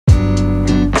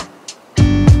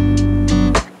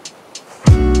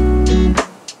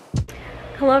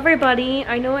Hello everybody.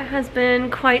 I know it has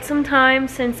been quite some time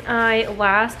since I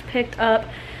last picked up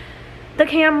the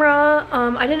camera.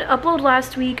 I didn't upload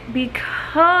last week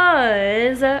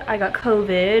because I got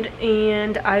COVID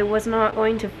and I was not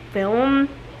going to film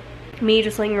me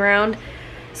just laying around.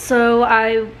 So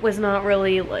I was not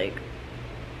really like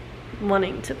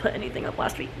wanting to put anything up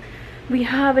last week. We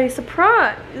have a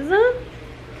surprise.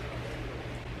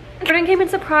 Jordan came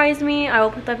and surprised me. I will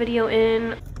put that video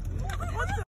in.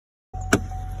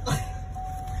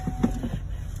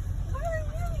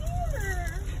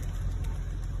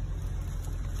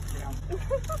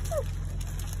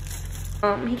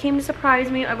 He came to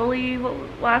surprise me, I believe,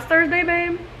 last Thursday,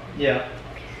 babe? Yeah.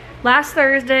 Last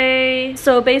Thursday.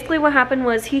 So basically what happened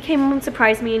was he came and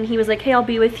surprised me and he was like, hey, I'll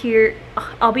be with you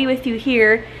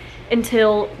here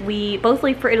until we both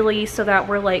leave for Italy, so that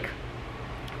we're like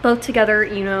both together,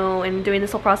 you know, and doing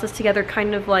this whole process together,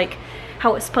 kind of like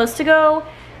how it's supposed to go.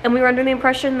 And we were under the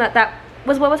impression that that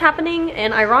was what was happening,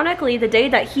 and ironically the day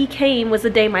that he came was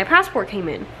the day my passport came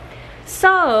in.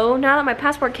 So now that my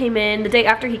passport came in, the day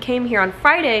after he came here on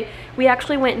Friday, we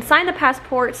actually went and signed the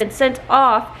passports and sent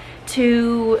off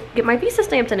to get my visa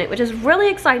stamped in it, which is really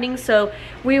exciting. So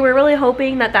we were really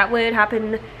hoping that that would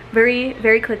happen very,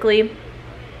 very quickly.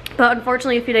 But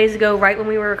unfortunately, a few days ago, right when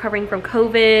we were recovering from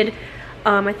COVID,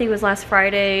 I think it was last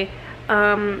Friday,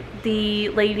 the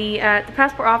lady at the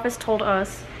passport office told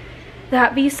us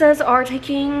that visas are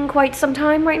taking quite some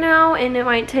time right now, and it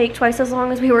might take twice as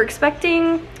long as we were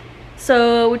expecting.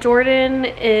 So Jordan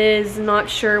is not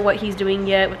sure what he's doing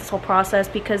yet with this whole process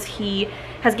because he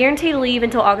has guaranteed to leave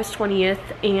until August 20th,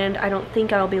 and I don't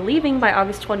think I'll be leaving by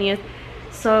August 20th.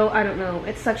 So I don't know.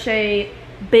 It's such a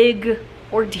big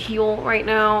ordeal right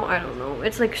now. I don't know.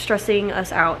 It's like stressing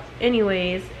us out.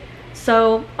 Anyways,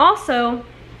 so also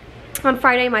on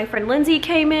Friday my friend Lindsay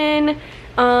came in,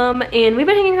 and we've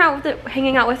been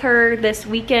hanging out with her this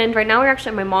weekend. Right now we're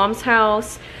actually at my mom's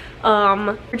house.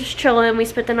 We're just chilling. We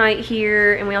spent the night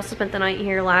here, and we also spent the night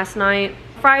here last night.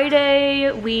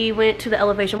 Friday we went to the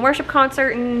Elevation Worship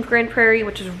concert in Grand Prairie,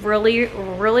 which is really,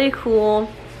 really cool.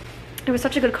 It was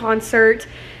such a good concert.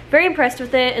 Very impressed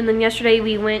with it. And then yesterday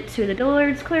we went to the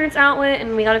Dillard's clearance outlet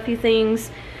and we got a few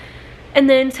things. And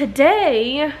then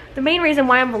today, the main reason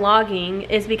why I'm vlogging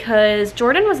is because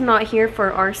Jordan was not here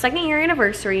for our 2nd year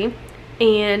anniversary.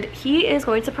 And he is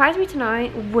going to surprise me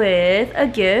tonight with a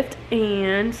gift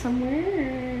and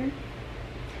somewhere.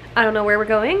 I don't know where we're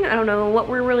going. I don't know what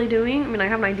we're really doing. I mean, I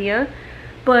have an idea,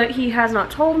 but he has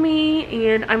not told me,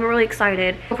 and I'm really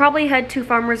excited. We'll probably head to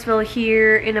Farmersville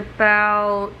here in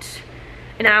about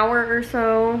an hour or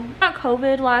so. I got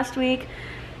COVID last week,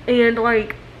 and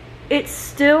like,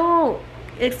 it's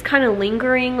kind of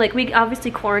lingering. Like, we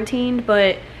obviously quarantined,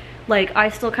 but like, I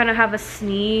still kind of have a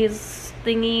sneeze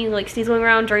thingy, like sneeze going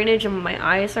around, drainage, and my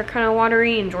eyes are kind of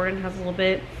watery, and Jordan has a little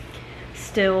bit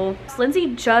still.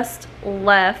 Lindsay just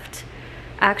left.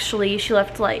 Actually, she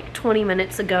left like 20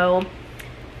 minutes ago,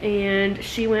 and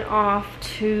she went off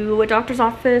to a doctor's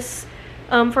office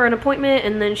for an appointment,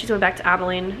 and then she's going back to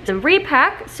Abilene to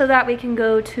repack so that we can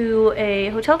go to a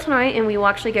hotel tonight, and we will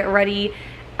actually get ready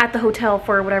at the hotel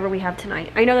for whatever we have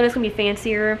tonight. I know that it's gonna be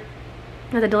fancier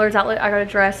at the Dillard's outlet. I got a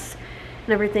dress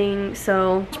and everything,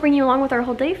 so I'll bring you along with our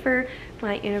whole day for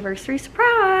my anniversary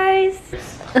surprise.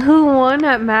 Who won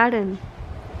at Madden?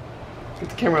 Get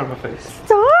the camera out of my face.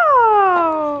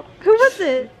 Stop! Who was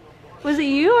it? Was it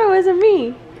you or was it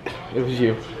me? It was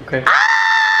you. Okay. Ah!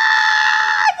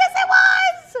 Yes, it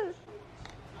was!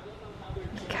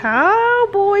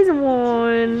 Cowboys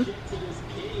won.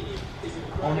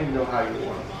 I don't even know how you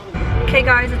won. Okay,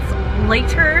 guys, it's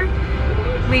later.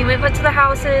 We went to the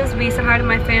houses, we said hi to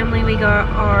my family, we got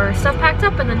our stuff packed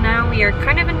up, and then now we are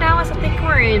kind of in Dallas. I think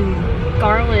we're in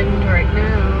Garland right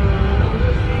now.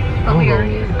 But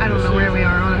I don't know where we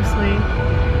are, honestly.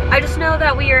 I just know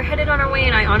that we are headed on our way,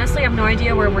 and I honestly have no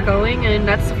idea where we're going, and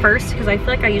that's the first, because I feel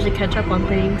like I usually catch up on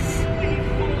things.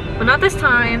 But not this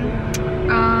time.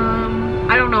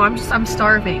 I don't know, I'm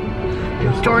starving.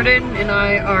 Jordan and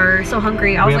I are so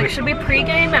hungry. I was like, should we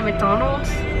pregame at McDonald's?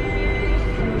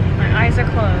 My eyes are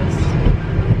closed.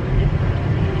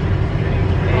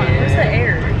 Where's the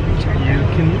air? You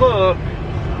can look.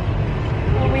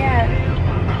 Where are we at?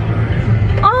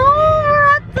 Oh, we're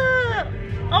at the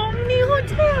Omni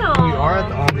Hotel. We are at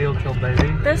the Omni Hotel, baby.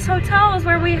 This hotel is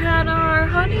where we had our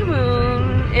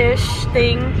honeymoon-ish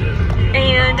thing.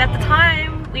 And at the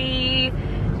time, we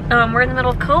were in the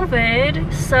middle of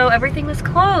COVID, so everything was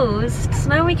closed. So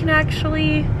now we can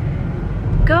actually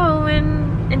go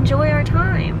and enjoy our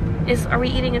time. Are we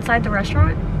eating inside the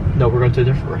restaurant? No, we're going to a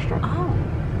different restaurant. Oh.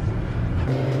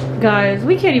 Guys,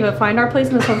 we can't even find our place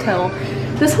in this hotel.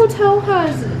 This hotel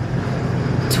has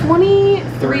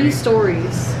 23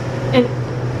 stories, and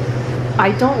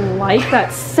I don't like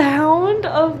that sound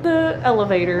of the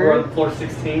elevator. We're on floor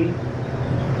 16.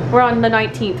 We're on the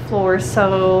 19th floor,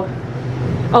 so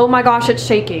oh my gosh, it's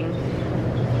shaking.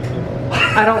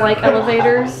 I don't like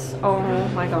elevators. Oh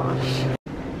my gosh.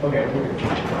 Okay.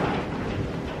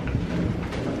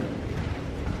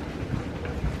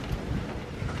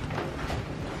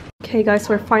 Okay guys, so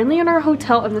we're finally in our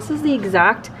hotel, and this is the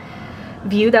exact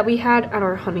view that we had at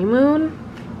our honeymoon.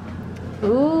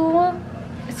 Ooh,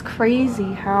 it's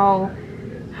crazy how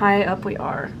high up we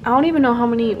are. I don't even know how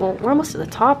many, well, we're almost to the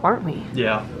top, aren't we?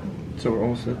 Yeah. So we're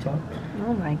almost at the top?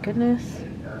 Oh my goodness.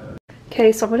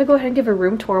 Okay, so I'm gonna go ahead and give a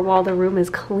room tour while the room is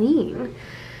clean.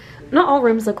 Not all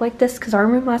rooms look like this, because our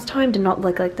room last time did not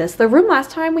look like this. The room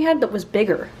last time we had that was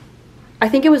bigger. I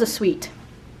think it was a suite.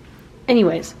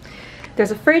 Anyways, there's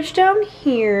a fridge down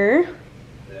here.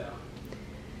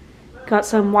 Got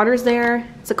some waters there.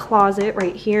 It's a closet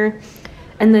right here.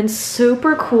 And then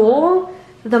super cool,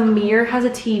 the mirror has a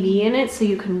TV in it so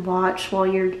you can watch while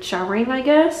you're showering, I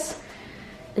guess.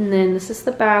 And then this is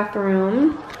the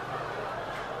bathroom.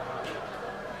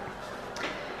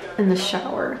 And the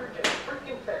shower.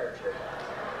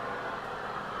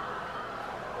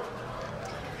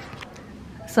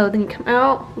 So then you come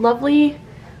out, lovely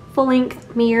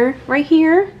full-length mirror right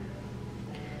here.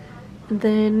 And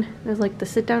then there's like the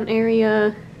sit-down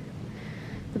area,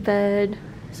 the bed,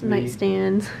 some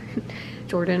nightstands,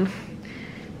 Jordan,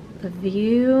 the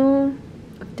view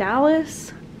of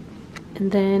Dallas, and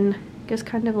then just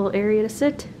kind of a little area to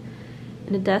sit,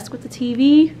 and a desk with the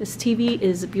TV. This TV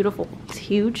is beautiful. It's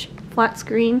huge, flat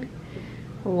screen.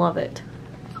 Love it.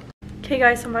 Okay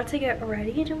guys, so I'm about to get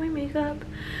ready to do my makeup.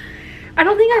 I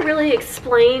don't think I really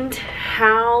explained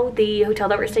how the hotel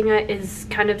that we're staying at is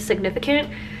kind of significant.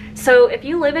 So if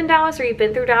you live in Dallas or you've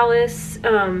been through Dallas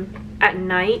at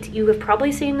night, you have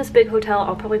probably seen this big hotel.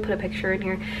 I'll probably put a picture in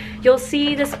here. You'll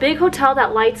see this big hotel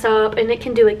that lights up, and it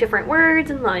can do like different words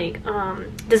and like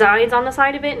designs on the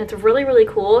side of it, and it's really, really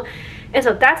cool. And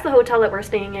so that's the hotel that we're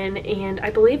staying in, and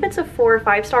I believe it's a 4 or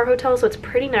 5 star hotel, so it's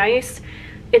pretty nice.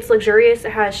 It's luxurious.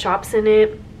 It has shops in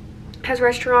it, has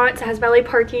restaurants, it has valet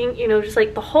parking, you know, just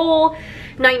like the whole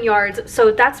 9 yards.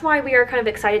 So that's why we are kind of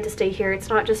excited to stay here. It's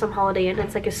not just some Holiday Inn,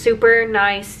 it's like a super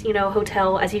nice, you know,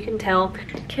 hotel, as you can tell.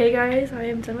 Okay guys, I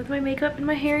am done with my makeup and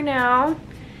my hair now.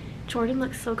 Jordan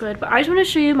looks so good, but I just want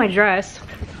to show you my dress.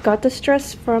 Got this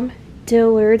dress from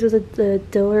Dillard's. It was the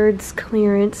Dillard's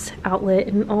clearance outlet,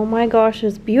 and oh my gosh,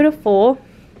 it's beautiful.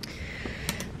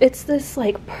 It's this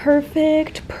like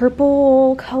perfect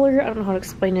purple color. I don't know how to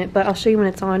explain it, but I'll show you when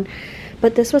it's on.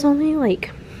 But this was only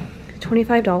like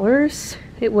 $25.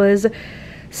 It was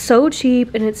so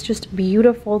cheap, and it's just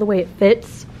beautiful the way it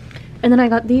fits. And then I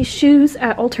got these shoes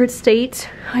at Altered State.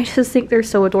 I just think they're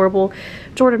so adorable.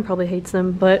 Jordan probably hates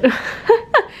them, but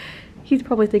he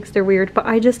probably thinks they're weird. But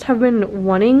I just have been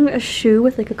wanting a shoe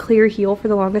with like a clear heel for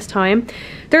the longest time.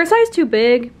 They're a size too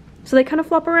big, so they kind of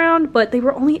flop around, but they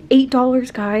were only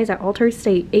 $8, guys, at Altered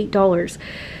State. $8.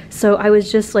 So I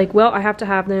was just like, well, I have to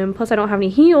have them. Plus I don't have any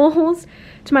heels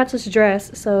to match this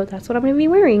dress, so that's what I'm gonna be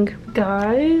wearing.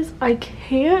 Guys, I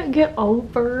can't get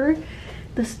over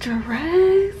this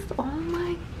dress. Oh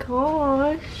my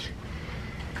gosh.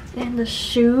 And the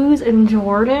shoes, and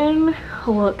Jordan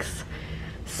looks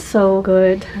so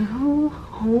good. Oh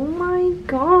my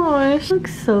gosh,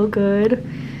 looks so good.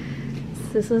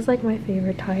 This is like my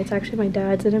favorite tie. It's actually my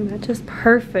dad's, and it matches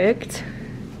perfect.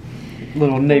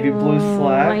 Little navy blue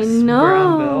slacks, I know.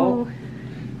 brown belt,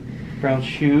 brown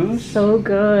shoes. So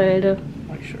good.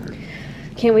 My shirt.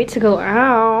 Can't wait to go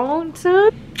out.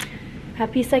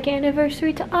 Happy 2nd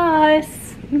anniversary to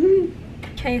us.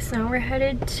 Okay, so now we're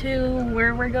headed to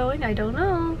where we're going. I don't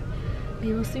know.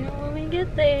 We will see when we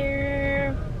get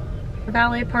there.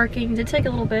 Valet parking did take a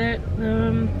little bit.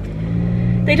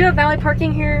 They do have valet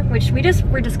parking here, which we just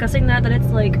were discussing that it's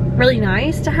like really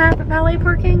nice to have valet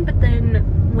parking, but then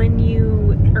when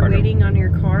you are waiting on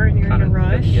your car and you're in a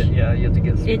rush, you have to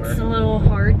get somewhere. It's a little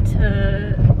hard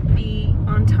to be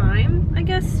on time, I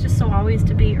guess, just so always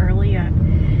to be early at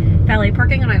valet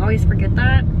parking, and I always forget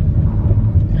that.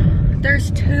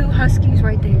 There's 2 Huskies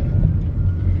right there.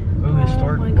 Oh,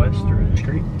 historic Western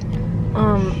Street.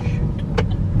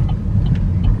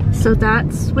 So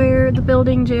that's where the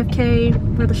building JFK,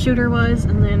 where the shooter was,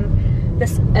 and then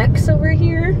this X over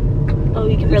here. Oh,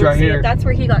 you can really right see here. it. That's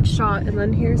where he got shot, and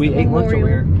then here's the We ate lunch over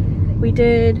memorial. here. We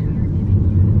did.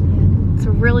 It's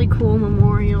a really cool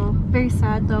memorial. Very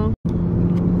sad though.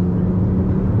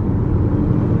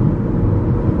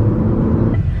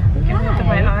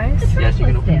 Yes, you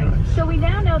can open your eyes. So we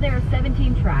now know there are are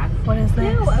 17 tracks. What is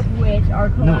this? 2 of which are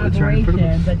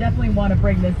collaborations. I definitely want to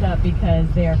bring this up because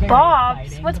they are very Bob's?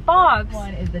 exciting. What's Bob's?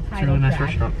 One is the title It's a really nice track,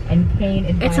 restaurant. and Kane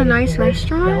is It's a nice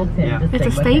restaurant? Yeah. It's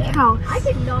a steakhouse. I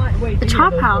cannot wait The to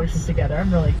Chop hear those House. voices together.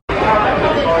 I'm really Wow.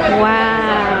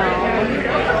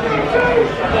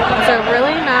 It's a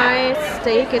really nice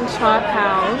steak and chop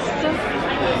house.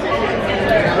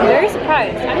 I'm very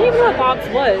surprised. I didn't even know what Bob's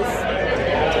was.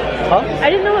 Huh? I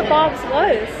didn't know what Bob's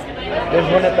was.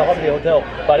 There's one at the HUBBY Hotel,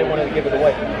 but I didn't want to give it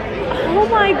away. Oh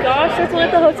my gosh, there's one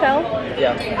at the hotel?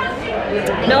 Yeah.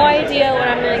 No idea what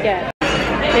I'm gonna get.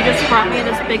 They just brought me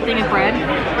this big thing of bread.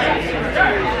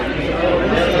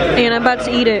 And I'm about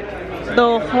to eat it.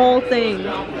 The whole thing.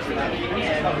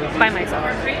 By myself.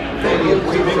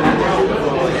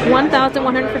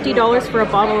 $1,150 for a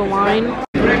bottle of wine.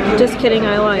 Just kidding,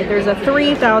 I lied. There's a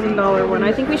 $3,000 one.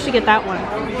 I think we should get that one.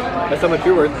 That's how much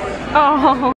you're worth.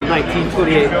 Oh.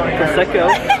 1928 Prosecco.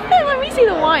 Let me see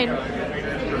the wine.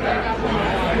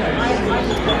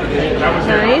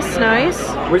 Nice, nice.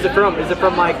 Where's it from? Is it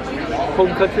from like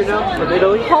home country now? From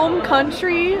Italy? Home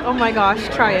country? Oh my gosh,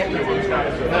 try it.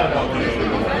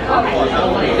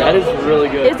 That is really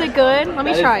good. Is it good? Let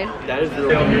me try. That is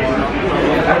really good.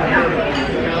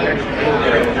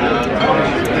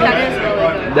 That is really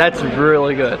good. That's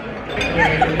really good.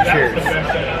 Cheers.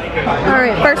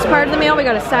 Alright, first part of the meal, we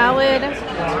got a salad.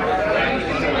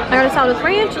 I got a salad with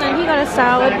ranch, and then he got a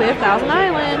salad with Thousand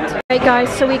Island. Alright guys,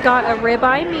 so we got a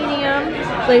ribeye medium,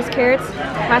 glazed carrots,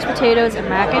 mashed potatoes, and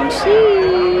mac and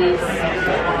cheese.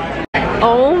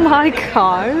 Oh my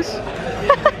gosh.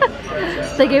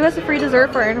 They gave us a free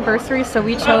dessert for our anniversary, so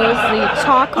we chose the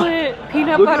chocolate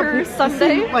peanut butter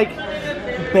sundae. Like,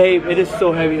 babe, it is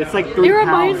so heavy. It's like 3 pounds. It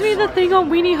reminds me of the thing on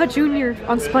Weenie Hut Jr.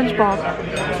 on SpongeBob.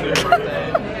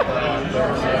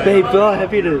 Babe, feel how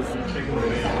heavy it is.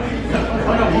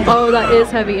 Oh, that is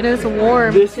heavy, and it's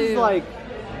warm This too. is like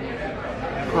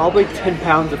probably 10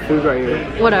 pounds of food right here.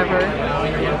 Whatever.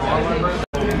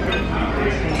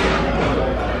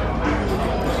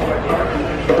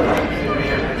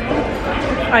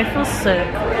 I feel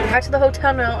sick. Back to the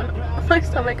hotel now, and my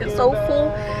stomach is so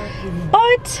full.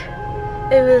 But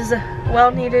it was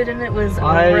well needed, and it was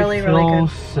really good.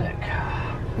 Sick.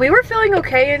 We were feeling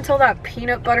okay until that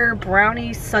peanut butter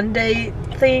brownie sundae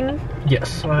thing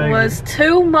Yes. was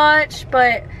too much,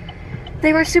 but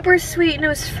they were super sweet and it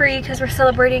was free because we're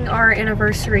celebrating our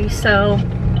anniversary. So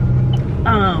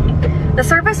the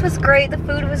service was great, the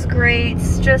food was great,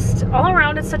 it's just all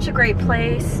around it's such a great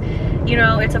place. You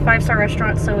know, it's a 5-star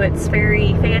restaurant, so it's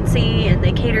very fancy and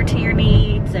they cater to your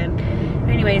needs. And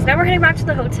anyways, now we're heading back to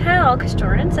the hotel because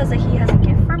Jordan says that he has a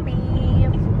gift for me.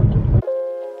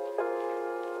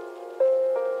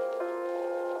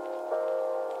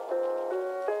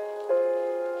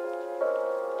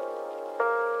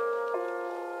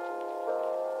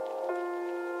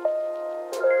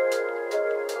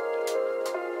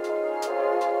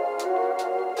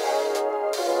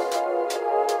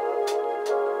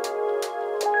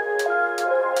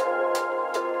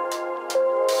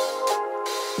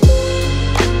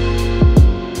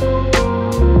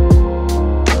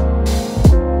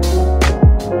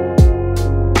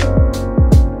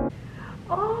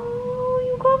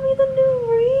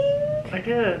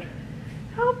 Good.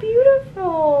 How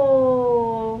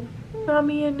beautiful. Got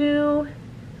me a new,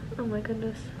 oh my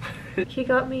goodness. He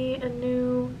got me a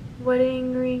new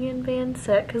wedding ring and band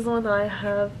set because the one that I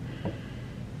have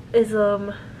is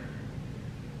a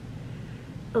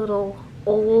little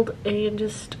old and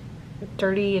just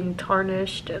dirty and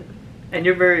tarnished. And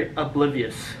you're very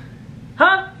oblivious.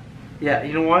 Huh? Yeah,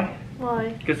 you know why?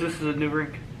 Why? Because this is a new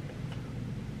ring.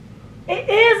 It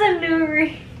is a new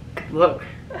ring. Look.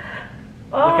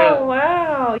 Oh,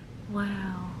 wow.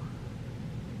 Wow.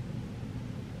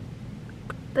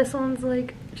 This one's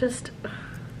like just,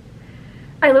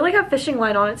 I literally have fishing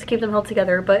line on it to keep them held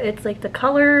together, but it's like the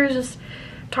color is just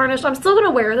tarnished. I'm still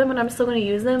gonna wear them and I'm still gonna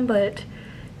use them, but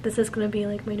this is gonna be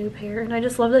like my new pair. And I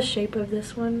just love the shape of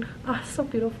this one. Oh, it's so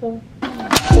beautiful.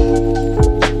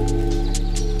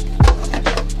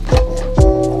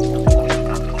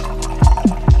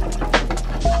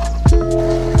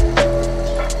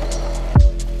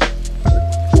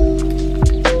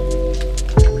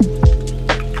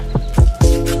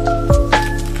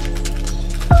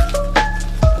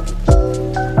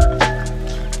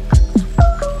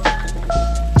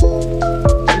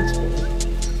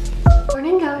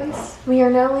 We are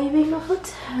now leaving the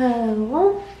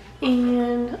hotel,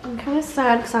 and I'm kind of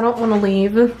sad because I don't want to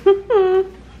leave.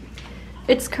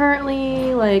 It's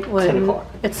currently like, what? 10 o'clock.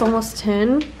 It's almost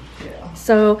 10. Yeah.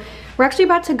 So we're actually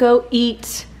about to go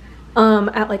eat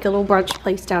at like a little brunch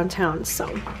place downtown. So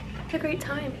had a great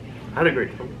time. I had a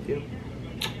great time with you.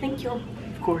 Thank you.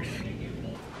 Of course.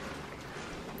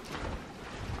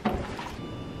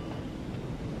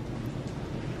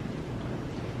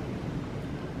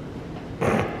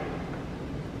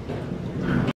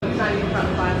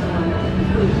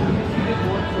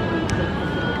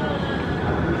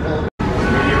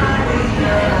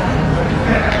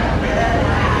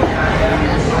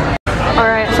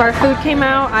 Alright, so our food came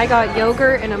out. I got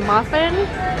yogurt and a muffin.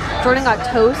 Jordan got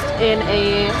toast in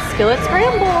a skillet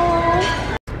scramble.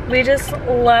 We just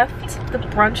left the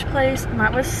brunch place and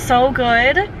that was so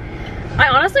good. I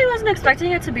honestly wasn't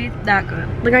expecting it to be that good.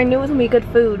 Like, I knew it was gonna be good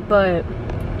food, but...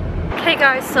 Okay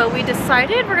guys, so we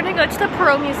decided we're gonna go to the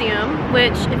Perot Museum,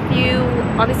 which if you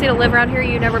obviously don't live around here,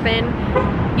 you've never been,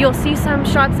 you'll see some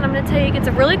shots that I'm gonna take. It's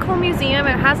a really cool museum.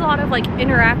 It has a lot of like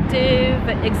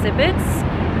interactive exhibits.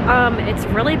 It's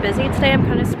really busy today. I'm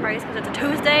kind of surprised because it's a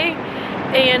Tuesday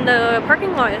and the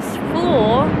parking lot is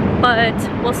full, but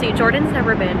we'll see. Jordan's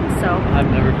never been, so. I've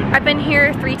never been. I've been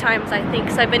here 3 times, I think.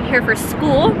 So I've been here for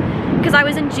school because I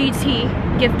was in GT,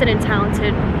 Gifted and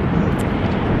Talented.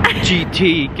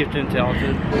 GT, Gifted and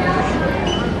Talented.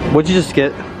 What'd you just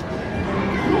get?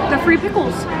 The free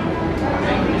pickles.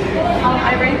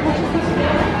 I already purchased this,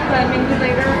 but maybe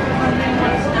later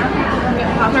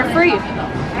they're free.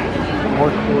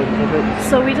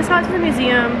 So we just got to the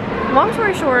museum. Long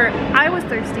story short, I was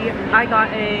thirsty. I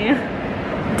got a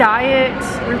diet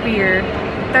root beer.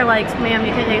 They're like, ma'am,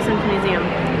 you can't take this into the museum.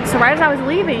 So right as I was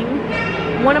leaving,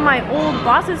 one of my old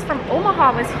bosses from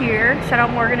Omaha was here. Shout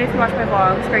out Morgan if you watch my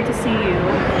vlog. It's great to see you.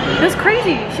 It was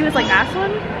crazy. She was like,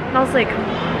 Ashlyn? And I was like,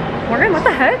 Morgan, what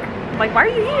the heck? Like, why are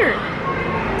you here?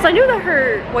 So I knew that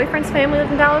her boyfriend's family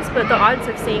lived in Dallas, but the odds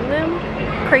of seeing them,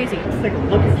 crazy. Let's take a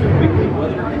look at your weekly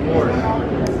weather report.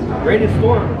 Greatest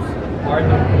storms are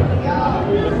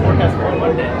the forecast for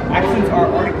Monday. Actions are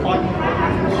already clocking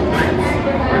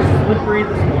versus slippery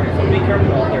this morning, so be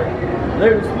careful out there.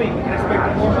 Later this week, we can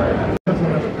expect more weather.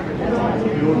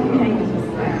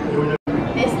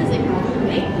 This is a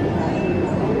coffee.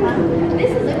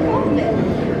 This is a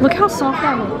coffee. Look how soft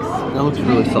that looks. That looks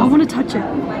really soft. I want to touch it.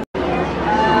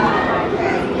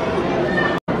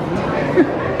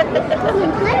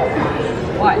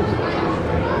 What?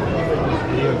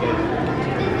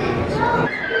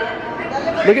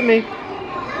 Look at me.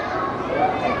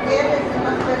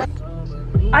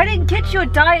 I didn't get you a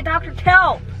Diet Dr.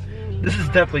 Kelp. This is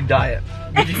definitely diet.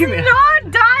 It's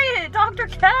not Diet Dr.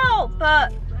 Kelp.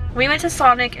 We went to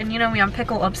Sonic and you know me, I'm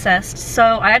pickle obsessed.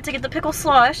 So I had to get the pickle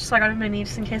slush, so I got a mini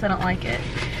just in case I don't like it.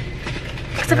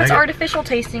 Because if it's artificial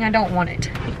tasting, I don't want it.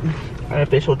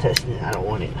 Artificial tasting, I don't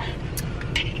want it.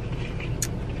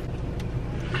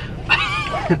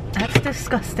 That's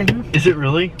disgusting. Is it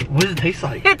really? What does it taste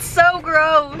like? It's so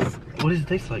gross. What does it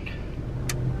taste like?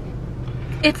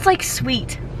 It's like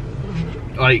sweet.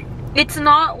 Like, it's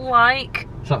not like...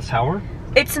 It's not sour?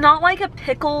 It's not like a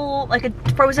pickle, like a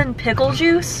frozen pickle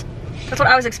juice. That's what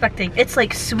I was expecting. It's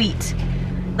like sweet.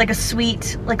 Like a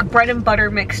sweet, like bread and butter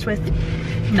mixed with...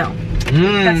 No.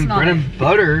 That's not bread and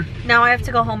butter? Now I have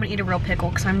to go home and eat a real pickle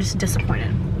because I'm just disappointed.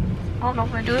 I don't know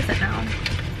what I'm going to do with it now.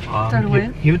 Throw it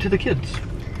away? Give it to the kids.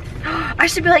 I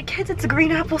should be like, kids, it's a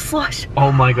green apple slush.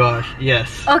 Oh my gosh,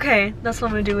 yes. Okay, that's what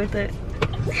I'm gonna do with it.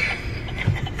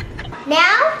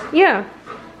 Now? Yeah.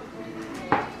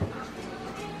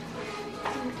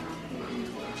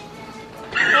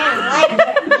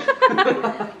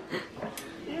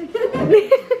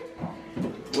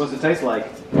 What does it taste like?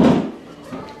 Never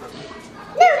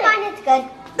mind, it's good.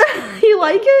 You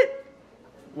like it?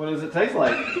 What does it taste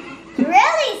like?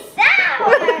 Really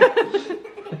sour.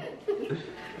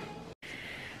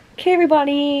 Okay,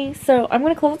 everybody, so I'm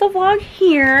gonna close the vlog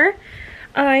here.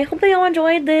 I hope that y'all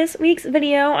enjoyed this week's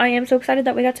video. I am so excited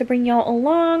that we got to bring y'all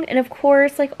along, and of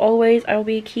course, like always, I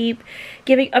will keep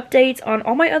giving updates on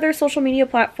all my other social media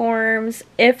platforms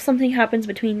if something happens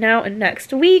between now and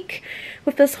next week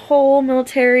with this whole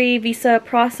military visa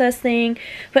process thing.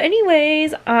 But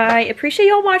anyways, I appreciate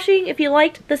y'all watching. If you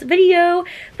liked this video,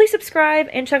 please subscribe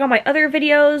and check out my other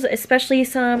videos, especially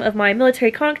some of my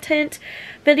military content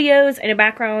videos and a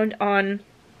background on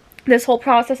this whole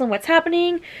process and what's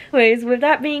happening. Anyways, with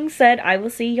that being said, I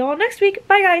will see y'all next week.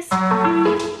 Bye, guys.